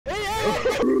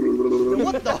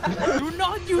What the? Do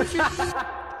not use it!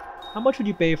 How much would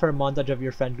you pay for a montage of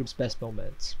your friend group's best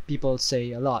moments? People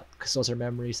say a lot, because those are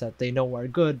memories that they know are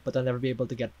good, but they'll never be able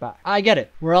to get back. I get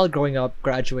it. We're all growing up,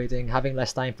 graduating, having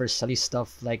less time for silly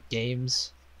stuff like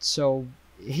games. So,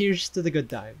 here's to the good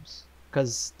times.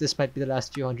 Because this might be the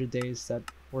last few hundred days that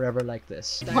we're ever like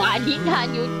this.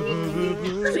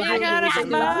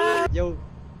 Yo,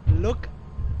 look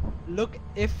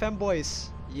if femboys.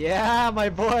 Yeah, my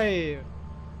boy!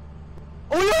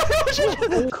 Oh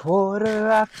no! Quarter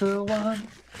after one,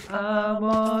 I'm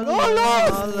all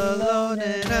alone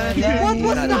and I what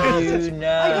was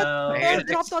that? I got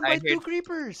dropped on by 2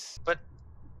 creepers. But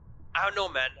I don't know,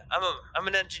 man. I'm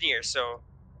an engineer, so.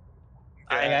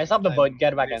 Hey guys, stop the boat.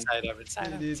 Get back in.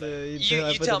 You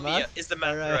tell me, is the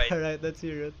math right? Alright, let's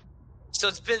hear it. So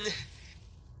it's been.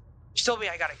 She told me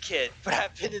I got a kid, but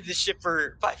I've been in this ship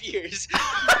for 5 years.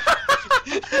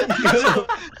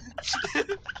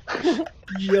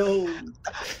 Yo.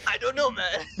 I don't know,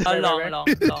 man.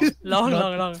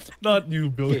 Long. Not you,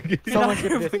 Bill. Someone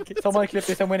clip this. Someone clip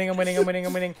this. I'm winning. Oh god.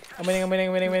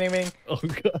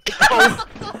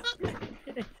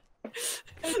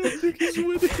 I don't think he's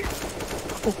winning.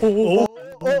 Oh.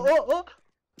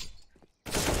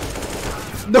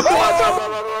 No!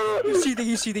 He's cheating.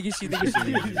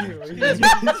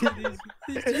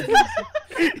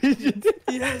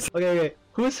 Yes. Okay.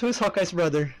 Who's Hawkeye's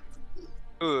brother?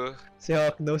 Ooh. Si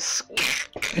Hawk knows.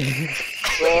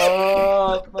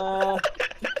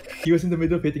 He was in the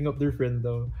middle of hitting up their friend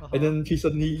though. And then he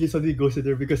suddenly ghosted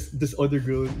her because this other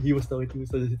girl he was talking to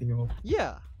started hitting him up.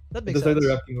 Yeah, that makes That's sense. how the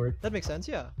rapping works. That makes sense,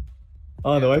 yeah.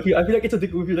 I don't know, I feel like it's a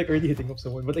dick move if you're like already hitting up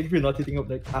someone, but like if you're not hitting up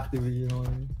like actively, you know what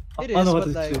I mean? It I don't is, know but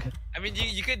what to like... say. I mean,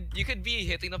 you could be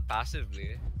hitting them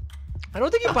passively. I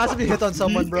don't think you passively hit on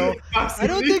someone, bro. I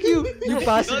don't think you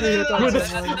passively hit on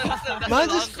someone. Man,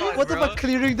 just what about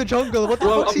clearing the jungle? What the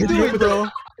fuck's he doing, bro?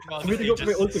 I'm hitting up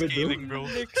my ultimate, bro.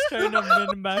 Next trying to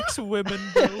min-max women,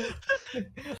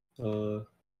 bro.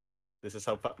 This is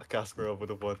how Casper would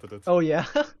have wanted it. Oh yeah?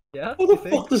 Yeah? How the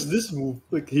fuck does this move?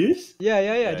 Like his?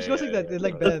 Yeah. Just goes like that. It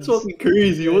like bends. That's fucking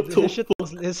crazy. What the his shit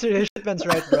bends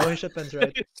right, bro. His shit bends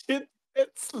right.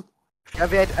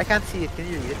 I can't see it. Can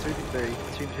you read it? It's really blurry.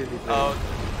 It's really blurry. Oh.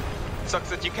 Sucks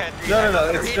that you can't read. No.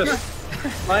 It's just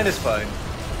mine is fine.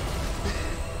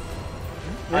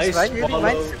 Yours is fine.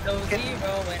 Mine's.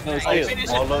 No, I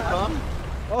swallow Tom.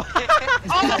 Oh my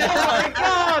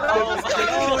god!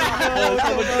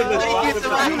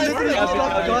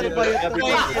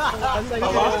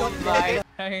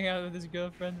 Hanging out with his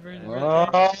girlfriend version.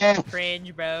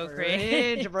 Cringe, bro.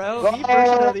 Cringe, bro. Me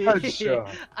personally,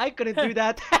 I couldn't do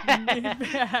that.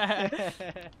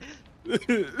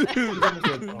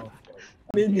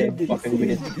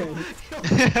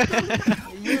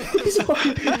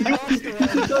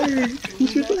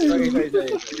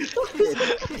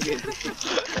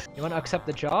 You wanna accept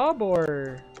the job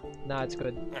or nah? It's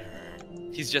good.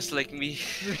 He's just like me.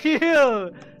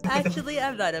 Real. Actually,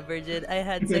 I'm not a virgin. I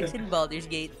had sex in Baldur's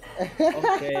Gate.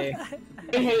 Okay.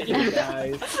 I hate you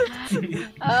guys.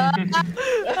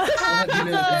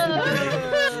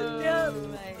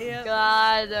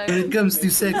 God. When it comes to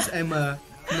sex, I'm a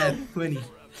nat 20.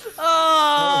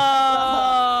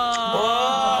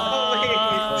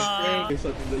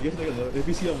 If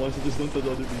you see a monster, just don't tell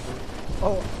the other people.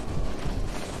 Oh.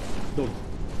 Don't.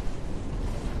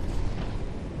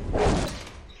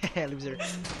 Loser.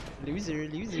 You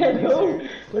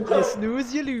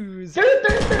snooze, you lose.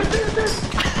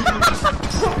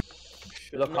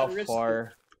 Look how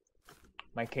far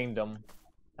my kingdom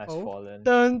has fallen.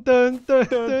 Dun dun dun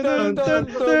dun dun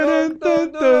dun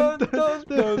dun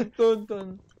dun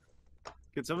dun.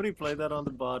 Can somebody play that on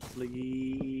the bot,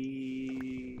 please?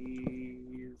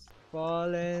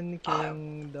 Fallen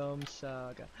Kingdom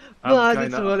Saga. I'm But it's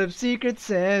kinda- full of secrets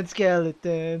and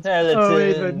skeletons. Skeletons. Oh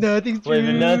wait, but nothing's true. Wait,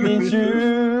 but nothing's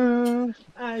true.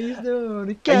 I used to own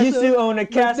a I castle. used to own a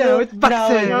castle. Now it's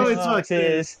boxes. Now it's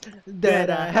boxes. That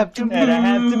I have to move. That I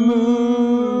have to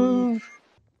move.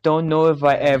 Don't know if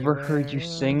I ever heard you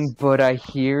sing, but I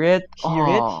hear it.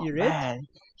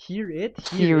 Hear it.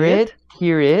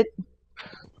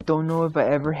 Don't know if I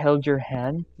ever held your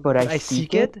hand, but I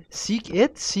seek it. Seek it.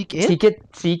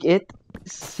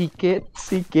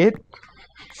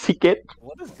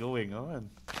 What is going on?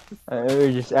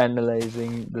 We're just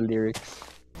analyzing the lyrics.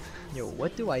 Yo,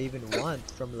 what do I even want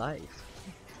from life?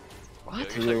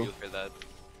 What? Yo, you're so for that.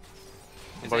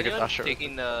 Is anyone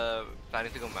taking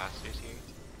planning to go masters here?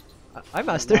 I'm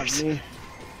masters. You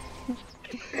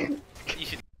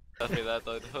should tell me that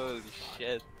though. Holy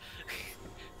shit.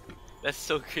 That's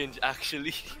so cringe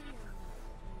actually.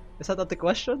 Is that not the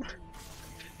question?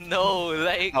 No,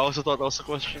 like I also thought that was a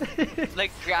question. like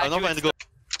I'm not going to go.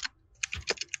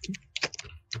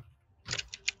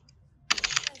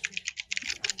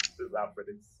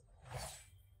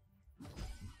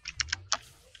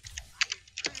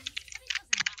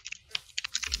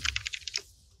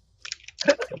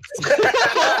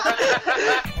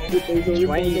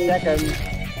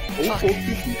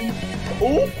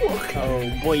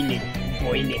 Oh, boy, Nick.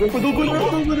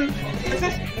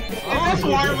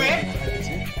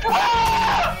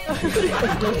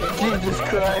 Jesus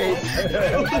Christ.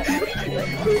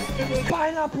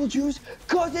 Pineapple juice,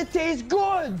 cause it tastes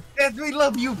good! And we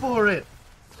love you for it.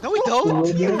 No, we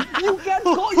don't. You can't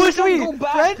go, Who's you we? can't go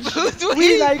back! French?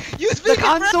 We like You the speak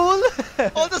console?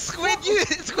 all the squid you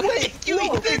eat it.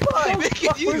 Make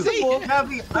it you First of eat all,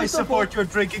 Abby, I support your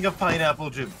drinking of pineapple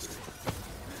juice.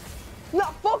 No,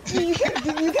 fuck you!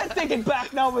 You can't take it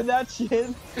back now with that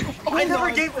shit. I never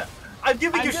gave it. I'm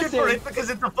giving you just shit for saying- it because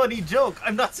it's a funny joke.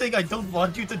 I'm not saying I don't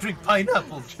want you to drink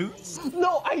pineapple juice.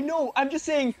 No, I know. I'm just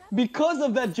saying because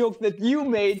of that joke that you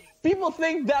made, people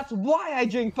think that's why I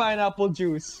drink pineapple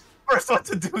juice. First one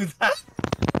to do that.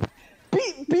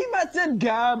 P-Matt said,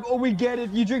 Gab, oh, we get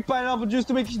it. You drink pineapple juice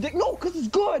to make you dick. No, because it's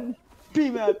good.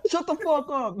 P-Matt, shut the fuck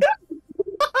up.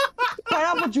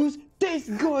 Pineapple juice tastes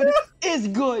good, is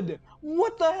good.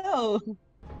 What the hell?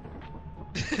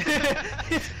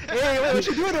 Hey, what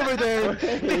you doing over there?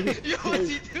 Yo, what's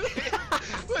he doing?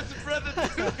 What's brother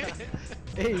doing?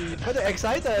 Hey, brother,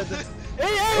 excited.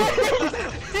 Hey,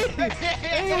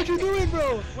 what you doing,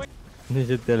 bro? You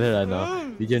should tell her, ano,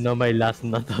 did you know my last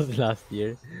nut of last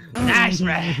year? Nice,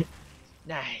 man.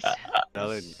 Nice.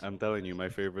 I'm telling you, my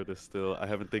favorite is still. I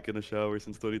haven't taken a shower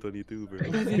since 2022, bro.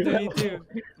 2022.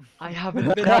 I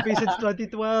haven't been happy since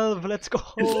 2012. Let's go,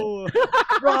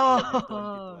 bro.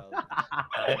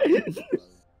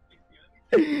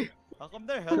 How come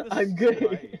their health is I'm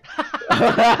good.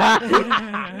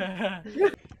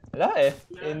 Wala eh.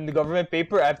 In the government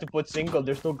paper, I have to put single.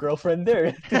 There's no girlfriend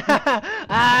there.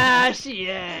 Ah,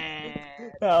 shit.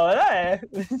 Wala eh.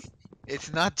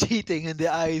 It's not cheating in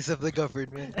the eyes of the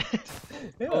government.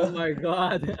 Oh my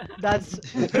god. That's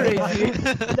crazy.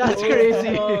 That's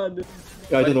crazy.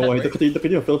 Yeah, I don't know why. The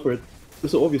Katina fell for it. It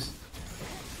was so obvious.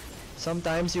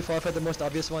 Sometimes you fall for the most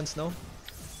obvious ones, no?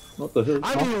 What the hell?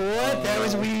 I mean, what? That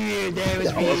was weird. That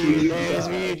was weird. That was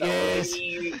weird, guys.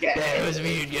 That was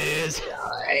weird, guys.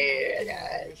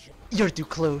 You're too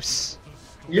close.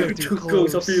 You're too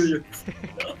close. I feel you.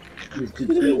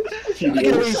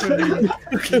 Get away from me.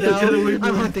 Now,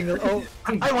 I'm hunting. Oh,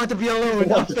 I want to be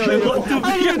alone. I'm telling you. I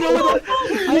don't know that.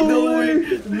 No way.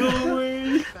 No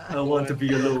way. I want to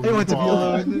be alone. I want to be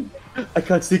alone. I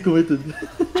can't stay committed.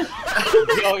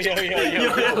 Yo.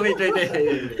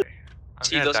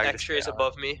 See gonna those tag this X-rays guy out.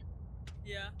 above me?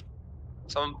 Yeah.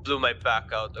 Someone blew my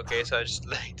back out, okay? So I just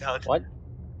lay down. What?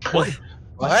 What?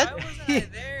 Why was I there,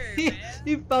 man?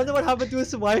 He found out what happened to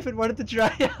his wife and wanted to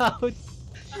try out.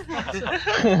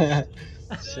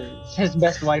 His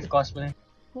best wife cosplay.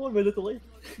 Come on, my little light.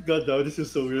 God damn, this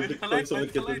is so weird. Like, find someone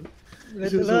kitten.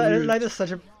 This is so Little weird. Light is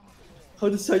such a. How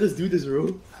does Silas do this,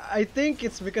 bro? I think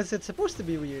it's because it's supposed to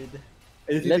be weird.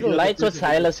 Anything to Little get out lights of what prison,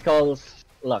 Silas calls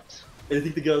Lux.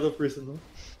 Anything to get out of prison, no?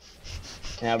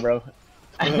 Yeah, bro.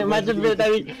 Imagine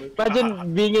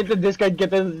being into Discord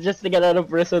kittens just to get out of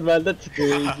prison, man. That's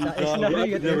crazy. Isn't that how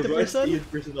you get into I'd stay prison? in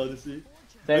prison, honestly.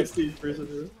 I'd stay in prison,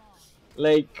 bro.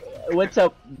 Like, what's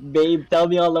up, babe? Tell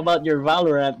me all about your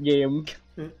Valorant game,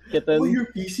 kitten. Oh, your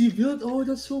PC build? Oh,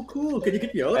 that's so cool. Can you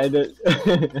get me out? I don't-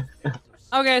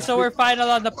 Okay, so we're final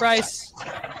on the price.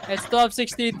 It's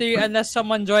 12.63 unless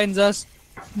someone joins us.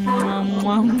 What are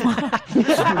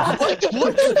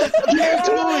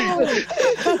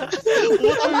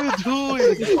you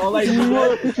doing? all I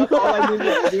need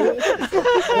to do.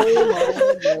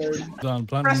 Oh Down,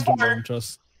 plant and jump down,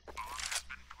 trust.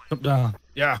 Jump down.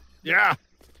 Yeah.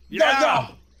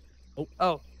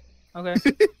 Oh, okay.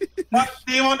 What?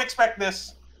 You won't expect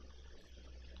this.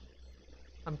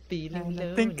 I'm feeling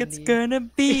lonely. I think it's gonna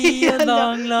be a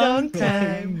long, long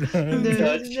time.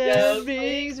 That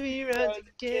brings me round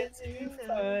again.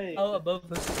 Oh,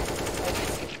 above us.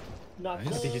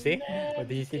 What did you say? What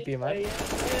did you say, P-Man?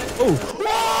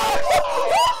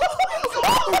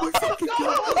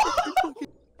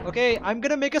 Okay, I'm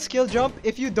gonna make a skill jump.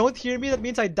 If you don't hear me, that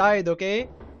means I died, okay?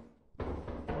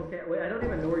 Okay, wait, I don't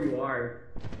even know where you are.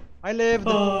 I lived.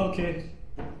 Oh, okay.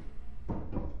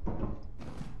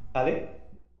 Ali?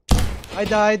 I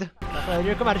died. Raphael,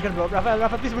 your command is gonna blow up. Raphael,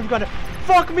 please move gun.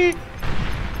 Fuck me!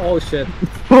 Oh shit.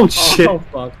 Oh shit. Oh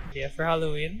fuck. Yeah, for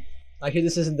Halloween. Actually,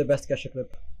 this isn't the best Kesha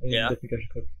clip. Yeah.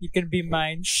 You can be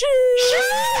mine.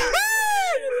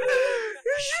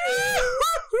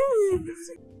 I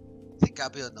think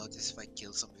Gabby will notice if I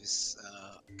kill some of his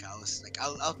cows. Like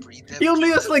I'll breed them. He only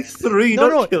has like 3. No,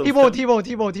 don't kill he won't.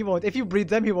 them. He won't. If you breed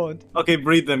them, he won't. Okay,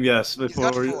 breed them, yes. He's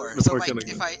Before got 4. So killing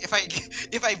them.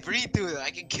 if I breed 2, I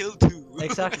can kill 2.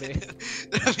 Exactly.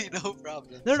 There'll be no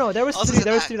problem. No, there was Also 3.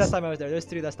 There was axe. 3 last time I was there. There's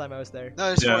 3 last time I was there. No,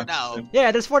 there's 4 now.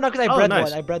 Yeah, there's 4 now because I Oh, bred nice.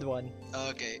 one. I bred one.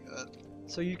 Okay.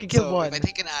 So you can kill so one. if I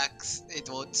take an axe, it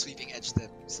won't sweeping edge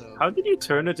them. So How did you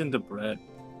turn it into bread?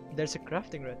 There's a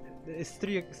crafting rate. It's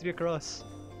 3 across.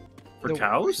 For the,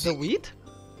 cows? The wheat?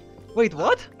 Wait,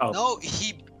 what? Oh. No,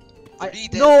 he.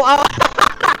 breed No.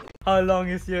 How long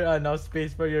is your now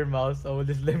space for your mouse? Oh,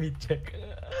 just let me check.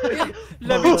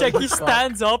 Let me check. He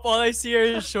stands up. All I see are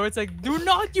his shorts. Like, do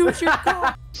not use your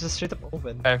car. Just straight up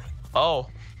open. Oh,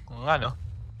 I know.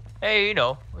 Hey, you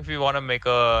know, if you want to make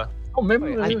a... Oh,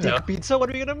 maybe antique pizza? What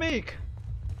are we gonna make?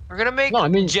 We're gonna make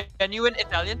genuine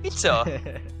Italian pizza.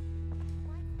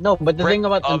 No, but the thing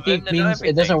about antique means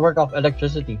it doesn't work off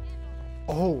electricity.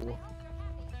 Oh.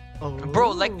 Bro,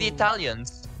 like the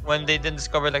Italians, when they didn't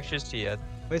discover electricity yet.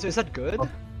 Wait, so is that good?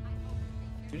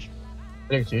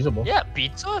 It's usable. Yeah,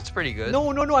 pizza, it's pretty good. No,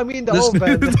 I mean the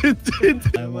oven.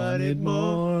 I wanted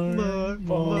more.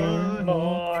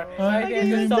 I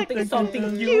get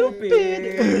something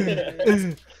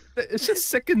stupid. It's just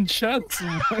second chance.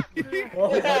 Can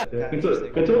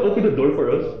someone open the door for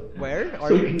us? Where?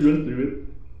 So we can run through it.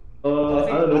 I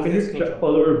don't know. Can you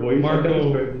follow our voice?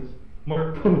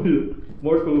 Marco.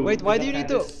 Wait, why do you need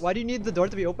the door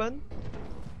to be open?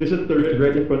 There's a turret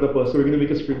right in front of us, so we're gonna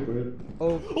make a sprint for it.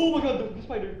 Oh. Oh my god, the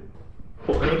spider.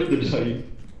 Fuck, I don't think they're dying.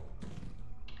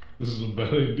 This is a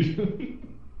bad idea.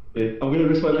 Okay, I'm gonna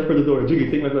risk my life for the door. Jiggy,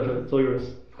 take my flashlight. It's all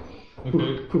yours.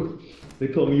 Okay. They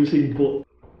call me using Bolt.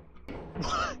 Did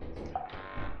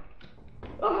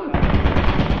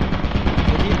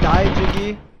he die,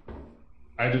 Jiggy?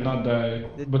 I did not die,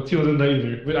 but Tilo didn't die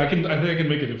either. Wait, I think I can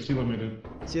make it if Tilo made it.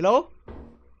 Silo?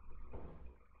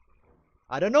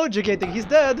 I don't know, Jiggy. I think he's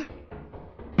dead.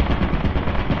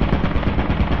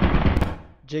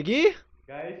 Jiggy?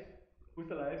 Guys, who's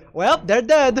alive? Well, they're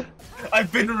dead.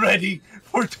 I've been ready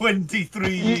for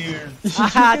 23 years.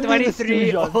 Haha,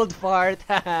 23, old fart.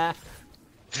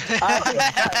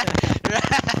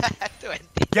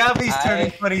 Gabby's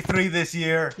turning 23 this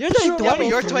year. You're turning 23?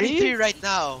 You're 23 right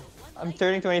now. I'm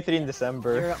turning 23 in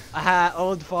December. You're,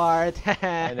 old fart.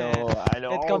 I know.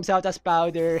 It comes out as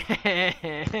powder.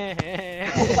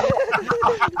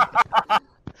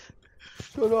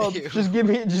 Shut up. Just give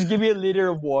me a liter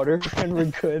of water and we're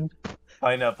good.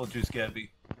 Pineapple juice, Gabby.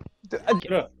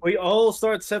 We all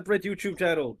start separate YouTube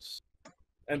channels.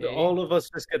 And all of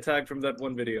us just get tagged from that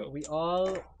one video. We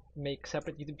all make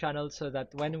separate YouTube channels so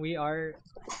that when we're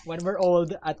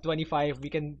old at 25, we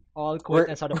can all quit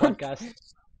and start a podcast.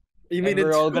 You mean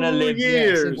we're all gonna live.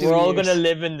 We're all gonna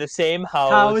live in the same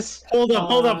house. Hold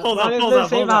up.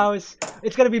 Same house.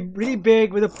 It's gonna be really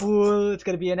big with a pool. It's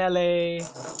gonna be in LA,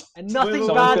 and nothing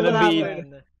bad will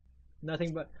happen.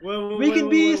 Nothing but we can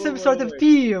be some sort of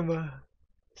team.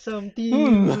 Some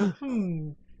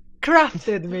team.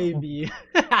 Crafted maybe.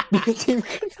 I mean,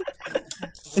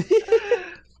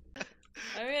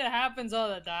 it happens all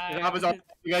the time. It happens all.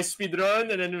 You guys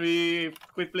speedrun and then we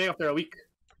quit playing after a week.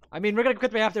 I mean, we're gonna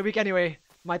quit after a week anyway.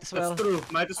 Might as well. That's true.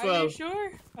 Might as well. Are you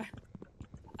sure?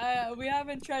 We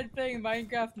haven't tried playing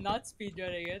Minecraft not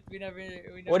speedrunning it. We never.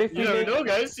 What if you never know,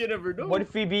 guys? You never know. What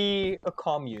if we be a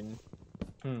commune?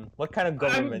 What kind of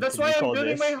government? That's why I'm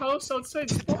building my house outside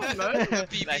spawn, man.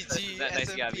 PBG,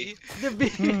 SMP.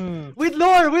 With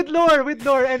lore,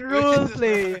 and role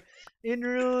play. In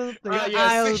role play,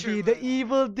 I'll be the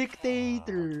evil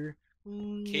dictator.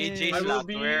 KJ Slot,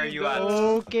 where are you at?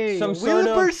 Okay, Some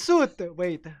Wilbur suit.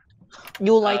 Wait.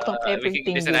 You light up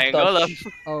everything you touch.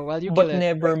 Oh, well, you But kill it.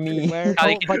 never me. Where?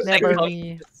 Kali, But never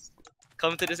me.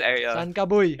 Come to this area. San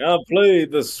Kaboy. Yeah, play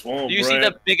the swamp. Do you see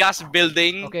the big ass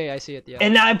building? Okay, I see it. Yeah.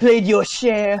 And I played your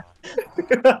share.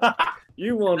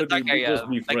 You want to dark be area. just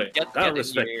be Like, friends. get I in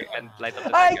respect here it. and light up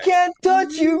the I dark can't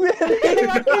touch you,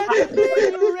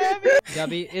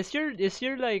 Gabby, is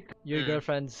your like your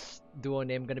girlfriend's duo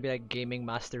name gonna be like Gaming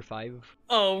Master 5?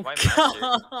 Oh Why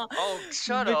god! Oh,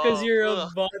 shut Because up. you're a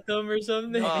Ugh. bottom or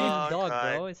something. Oh, Dog,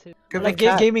 God. bro. Is it like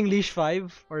Gaming Leash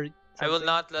 5 or? I will something?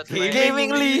 not let my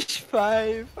Gaming Leash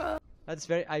 5. That's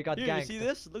very. I got ganked. You see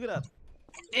this? Look at that.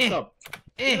 Look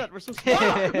at that. We're so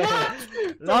smart.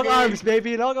 Long arms,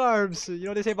 baby. Long arms. You know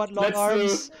what they say about long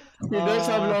arms? He does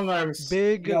have long arms.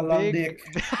 Big, Yeah, long big. dick.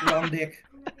 Long dick.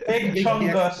 Big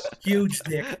chungus. Huge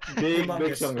dick. Big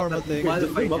Humongous. Normal thing. I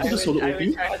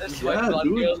wish I had a sweat Yeah, blonde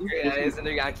dude. girl with gray eyes and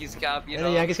a Yankees cap, you And know.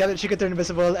 the Yankees got she could turn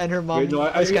invisible, and her mom Wait, no,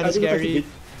 was kind of don't know if I could scary. date-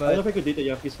 I don't know if I could date a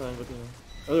Yankees fan, but you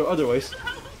know. Otherwise.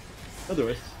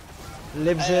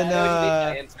 Lives I in would date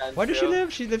Giants fans, where does she bro.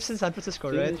 live? She lives in San Francisco,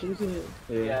 right?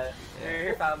 Yeah,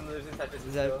 her family lives in San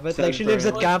Francisco. But like she lives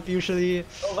at camp usually.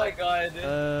 Oh my god.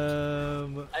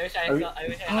 I wish I had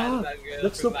that girl.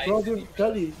 That's the from my problem,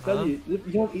 city. Kali.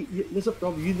 That's a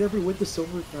problem. You never went to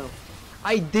summer camp.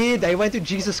 I did. I went to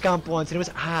Jesus camp once and it was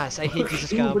ass. I hate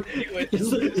Jesus camp.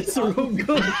 It's a wrong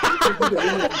goal.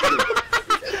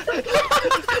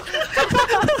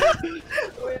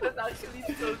 Wait, that's actually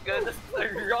so good. That's the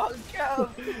wrong count.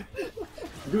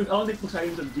 Dude, I only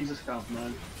Poseidon's at Jesus camp,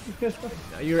 man.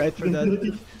 You're right for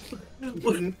that.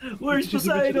 Where's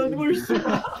Poseidon? Where's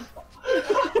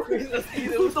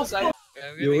Poseidon?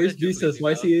 Yo, where's Jesus?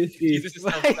 Why is he? Jesus is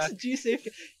Why is Jesus?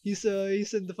 He's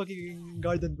in the fucking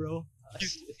garden, bro.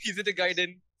 He's in the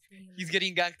garden. He's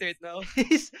getting ganked right now.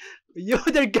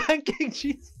 They're ganking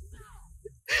Jesus.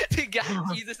 They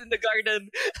ganked Jesus in the garden.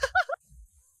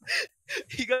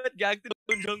 He got ganked in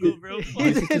the jungle, bro.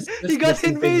 He got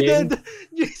invaded.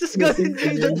 Jesus got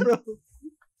invaded, bro.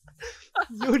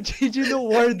 Yo, GG the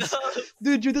wards.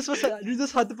 Dude, Judas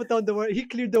had to put down the ward. He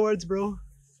cleared the wards, bro.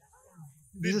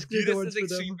 Jesus cleared the wards for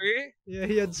them. Sweeper? Yeah,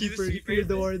 he had super. He cleared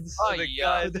the wards. Oh my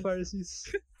god. For the Pharisees.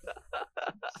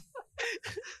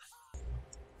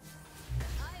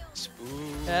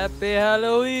 Happy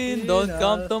Halloween! Don't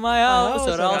come to my house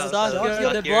or I'll suck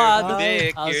your blood.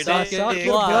 I'll suck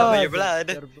your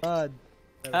blood.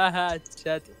 Haha,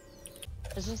 chat.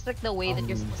 It's just like the way that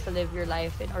you're supposed to live your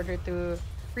life in order to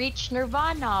reach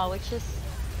nirvana, which is...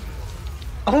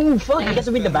 Oh fuck, you get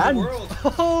to beat the band?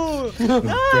 Oh,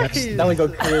 nice! That would go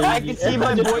crazy. I can see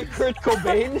my boy Kurt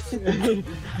Cobain.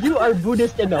 You are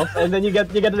Buddhist enough, and then you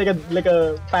get like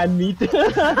a fan meet.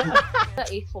 The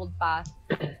Eightfold Path,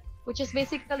 which is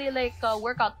basically like a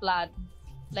workout plan,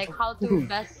 like how to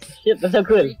best Shit, that's so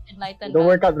cool. reach enlightenment The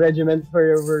workout regimen for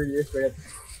your spirit.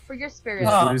 for your spirit.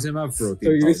 Buddhism have protein.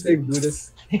 So you say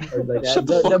Buddhist, or like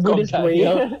the Buddhist way.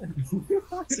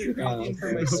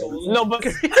 For my soul. No, but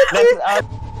that's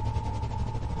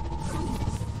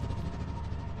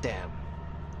Damn.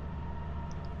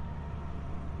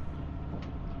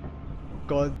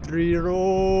 Country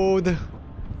road,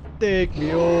 take me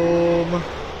home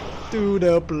to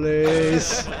the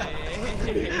place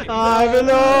I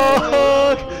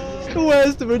belong,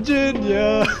 West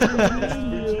Virginia.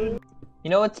 You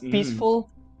know, it's peaceful.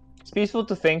 It's peaceful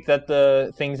to think that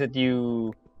the things that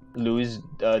you lose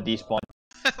despawn.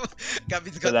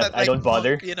 Gabby's So got that that, I like, don't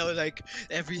bother. monk, you know, like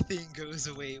everything goes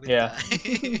away with Yeah.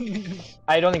 that.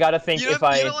 I don't gotta think you if don't,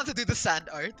 I. you don't want to do the sand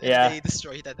art and Yeah. they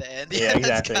destroy it at the end. Yeah,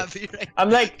 that's exactly. Gabby, right? I'm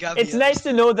like, Gabby, it's yeah. nice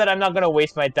to know that I'm not gonna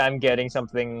waste my time getting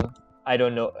something I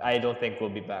don't know. I don't think will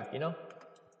be back. You know.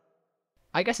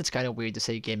 I guess it's kind of weird to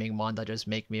say gaming montages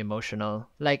make me emotional.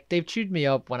 Like, they've cheered me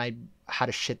up when I had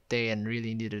a shit day and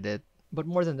really needed it. But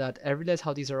more than that, I realize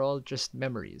how these are all just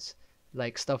memories.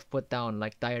 Like, stuff put down,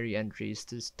 like diary entries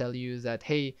to tell you that,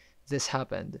 hey, this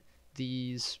happened.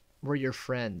 These were your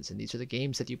friends, and these are the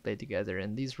games that you played together,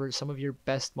 and these were some of your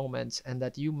best moments, and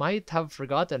that you might have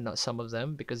forgotten some of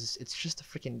them because it's just a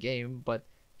freaking game, but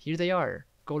here they are.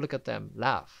 Go look at them,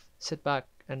 laugh, sit back,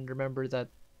 and remember that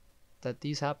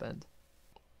these happened.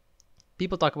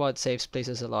 People talk about safe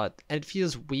spaces a lot, and it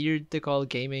feels weird to call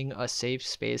gaming a safe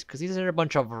space because these are a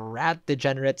bunch of rat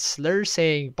degenerates slur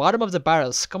saying bottom of the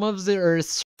barrel, scum of the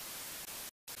earth.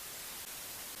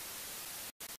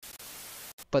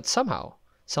 But somehow,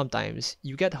 sometimes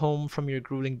you get home from your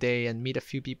grueling day and meet a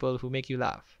few people who make you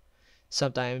laugh.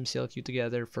 Sometimes you'll queue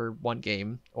together for one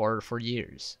game or for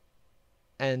years.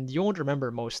 And you won't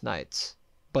remember most nights,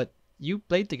 but you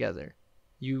played together.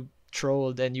 You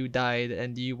trolled and you died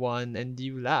and you won and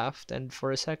you laughed, and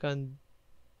for a second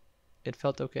it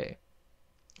felt okay.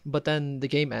 But then the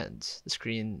game ends, the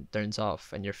screen turns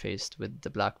off, and you're faced with the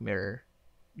black mirror.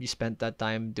 You spent that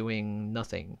time doing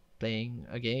nothing, playing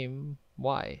a game.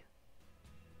 Why?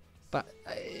 But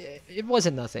it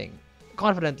wasn't nothing.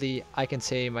 Confidently, I can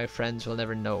say my friends will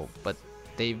never know, but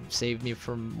they've saved me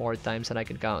from more times than I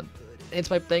can count. It's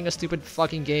by playing a stupid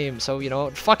fucking game, so, you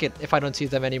know, fuck it if I don't see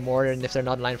them anymore and if they're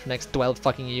not online for the next 12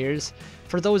 fucking years.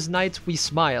 For those nights we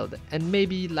smiled, and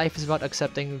maybe life is about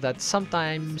accepting that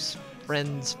sometimes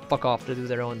friends fuck off to do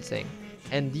their own thing.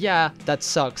 And yeah, that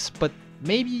sucks, but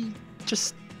maybe,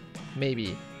 just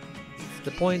maybe,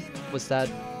 the point was that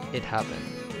it happened.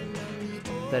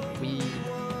 That we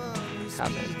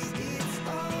happened.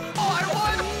 Oh, I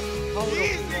won!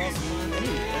 Easy!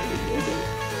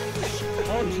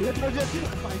 Oh shit, no, just go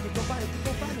fight.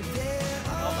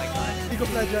 Oh my god. League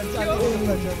of Legends, League of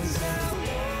Legends.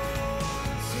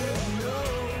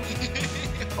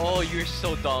 Oh, you're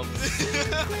so dumb.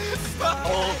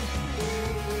 Oh.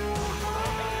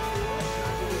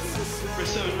 Verse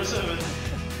 7, verse 7.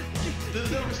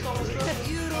 Restore.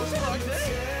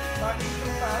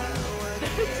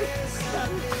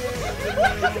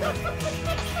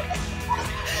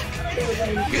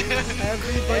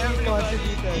 Everybody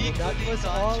contributed. That was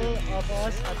all of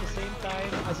us at the same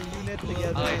time as a unit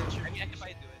together. I mean, I can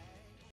probably do it.